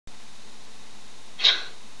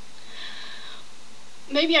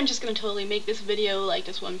maybe I'm just gonna totally make this video like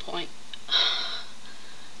this one point.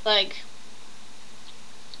 Like,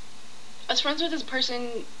 I was friends with this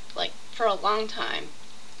person like for a long time,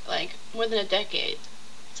 like more than a decade,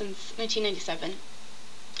 since 1997.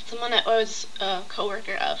 Someone I was a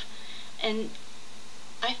coworker of, and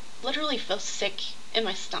I literally feel sick in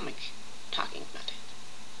my stomach talking about it.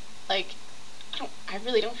 Like, I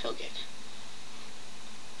really don't feel good.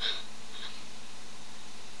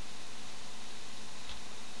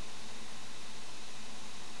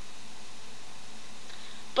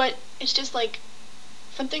 But it's just like,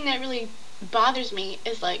 something that really bothers me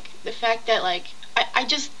is like the fact that like I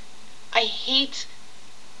hate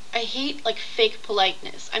like fake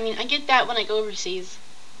politeness. I mean, I get that when I go overseas.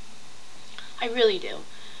 I really do.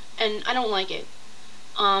 And I don't like it.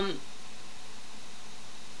 I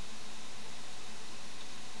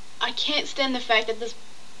can't stand the fact that this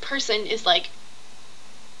person is like,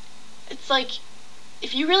 it's like,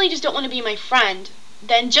 if you really just don't want to be my friend,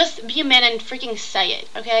 then just be a man and freaking say it,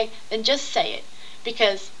 okay? Then just say it.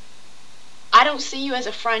 Because I don't see you as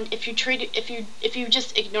a friend if you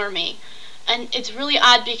just ignore me. And it's really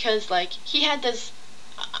odd because like he had this,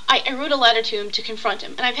 I wrote a letter to him to confront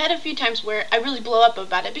him, and I've had a few times where I really blow up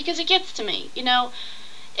about it because it gets to me, you know.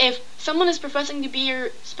 If someone is professing to be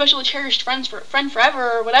your special cherished friend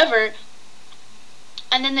forever or whatever,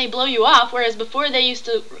 and then they blow you off, whereas before they used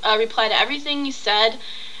to reply to everything you said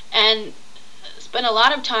and spend a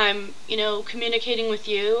lot of time, you know, communicating with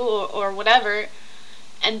you or whatever,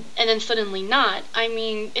 and then suddenly not. I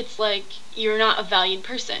mean, it's like you're not a valued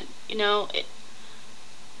person, you know.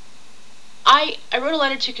 I wrote a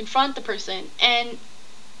letter to confront the person, and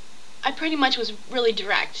I pretty much was really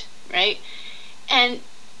direct, right? And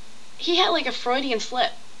he had like a Freudian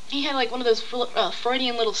slip. He had like one of those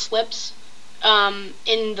Freudian little slips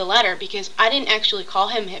in the letter, because I didn't actually call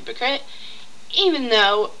him a hypocrite, even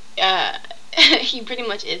though he pretty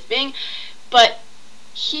much is being. But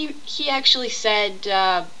he actually said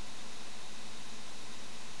to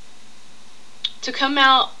come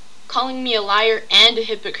out calling me a liar and a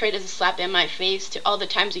hypocrite is a slap in my face to all the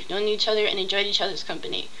times we've known each other and enjoyed each other's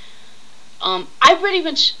company. I pretty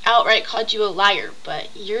much outright called you a liar, but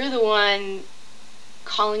you're the one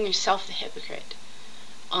calling yourself the hypocrite.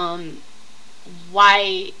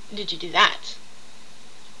 Why did you do that?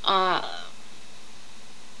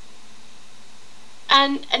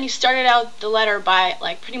 And he started out the letter by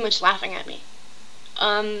like pretty much laughing at me.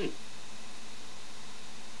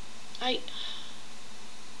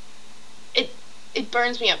 It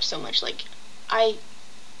burns me up so much. Like,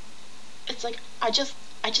 it's like I just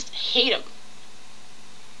hate him.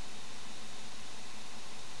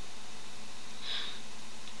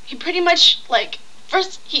 He pretty much like,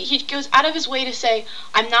 first he goes out of his way to say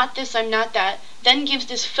I'm not this, I'm not that, then gives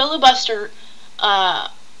this filibuster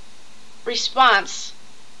response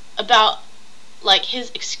about like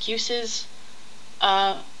his excuses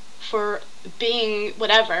for being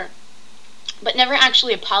whatever, but never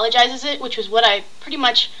actually apologizes it, which was what I pretty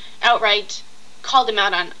much outright called him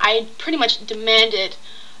out on. I pretty much demanded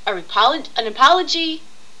an apology,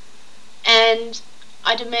 and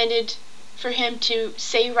I demanded for him to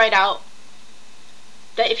say right out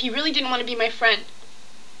that if he really didn't want to be my friend,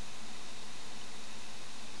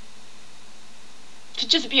 to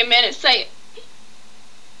just be a man and say it.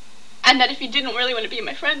 And that if he didn't really want to be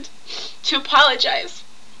my friend, to apologize.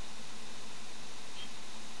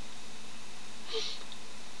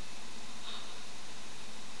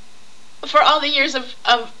 For all the years of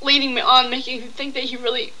leading me on, making me think that he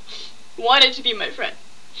really wanted to be my friend.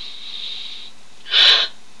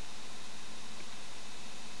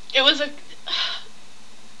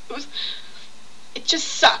 It just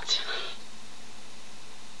sucked.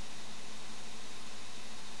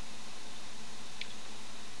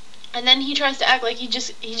 And then he tries to act like he's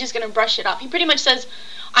just gonna brush it off. He pretty much says,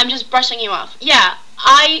 I'm just brushing you off. Yeah,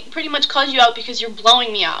 I pretty much called you out because you're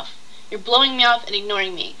blowing me off. You're blowing me off and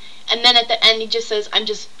ignoring me. And then at the end he just says,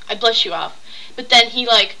 I brush you off. But then he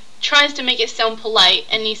like tries to make it sound polite,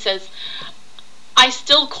 and he says, I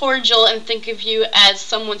still cordial and think of you as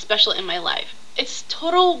someone special in my life. It's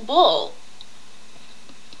total bull.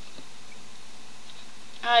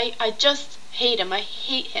 I just hate him. I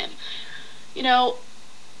hate him. You know,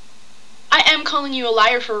 I am calling you a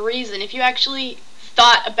liar for a reason. If you actually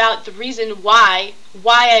thought about the reason why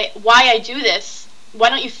I do this, why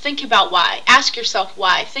don't you think about why? Ask yourself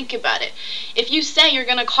why. Think about it. If you say you're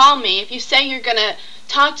going to call me, if you say you're going to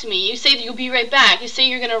talk to me, you say that you'll be right back, you say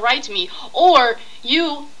you're going to write to me, or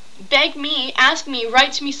you beg me, ask me,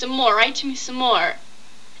 write to me some more,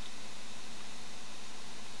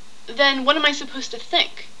 then what am I supposed to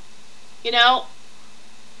think? You know?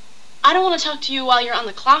 I don't want to talk to you while you're on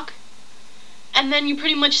the clock. And then you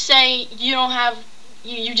pretty much say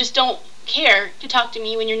you just don't care to talk to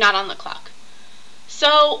me when you're not on the clock.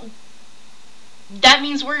 So that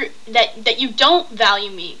means that you don't value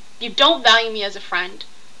me. You don't value me as a friend,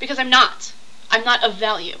 because I'm not. I'm not of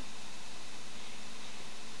value.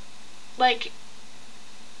 Like,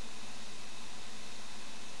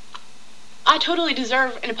 I totally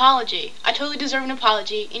deserve an apology. I totally deserve an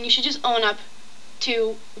apology, and you should just own up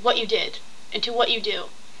to what you did and to what you do.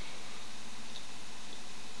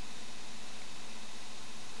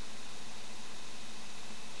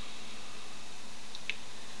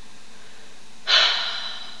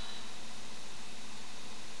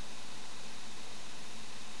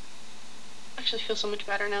 I actually feel so much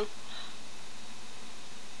better now.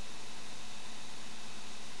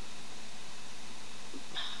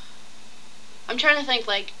 I'm trying to think,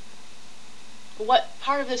 like, what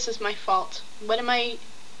part of this is my fault? What did I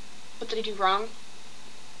do wrong?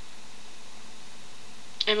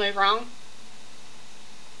 Am I wrong?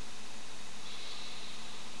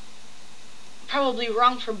 Probably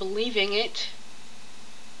wrong for believing it.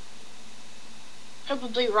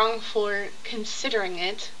 Probably wrong for considering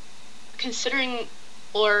it. Considering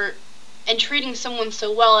and treating someone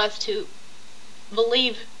so well as to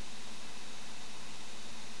believe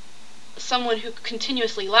someone who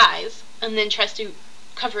continuously lies and then tries to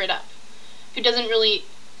cover it up, who doesn't really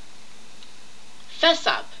fess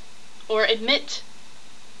up or admit,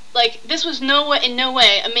 like, this was in no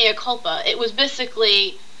way a mea culpa. It was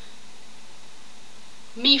basically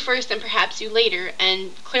me first and perhaps you later,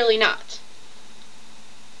 and clearly not.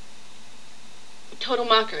 Total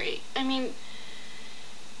mockery. I mean,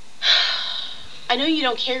 I know you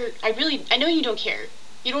don't care. I know you don't care.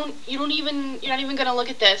 You're not even gonna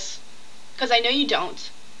look at this, because I know you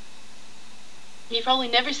don't. You probably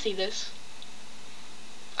never see this.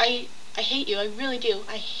 I hate you. I really do.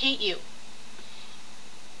 I hate you.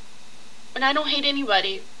 And I don't hate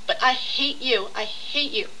anybody, but I hate you. I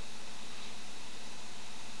hate you.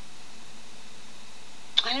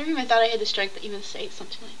 I never even thought I had the strength to even say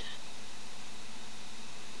something like that.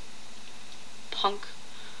 Punk.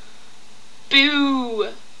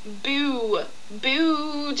 Boo! Boo!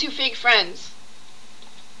 Boo to fake friends.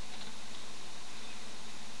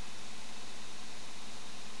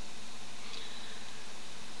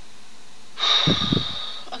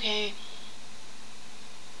 Okay.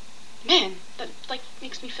 Man, that, like,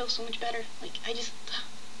 makes me feel so much better. Like, God,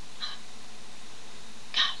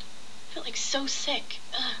 I feel like so sick.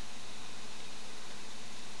 Ugh.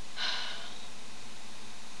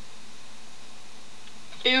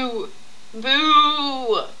 Boo!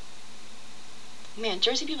 Boo! Man,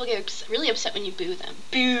 Jersey people get really upset when you boo them.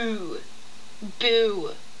 Boo!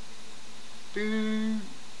 Boo! Boo!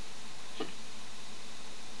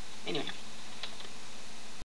 Anyway.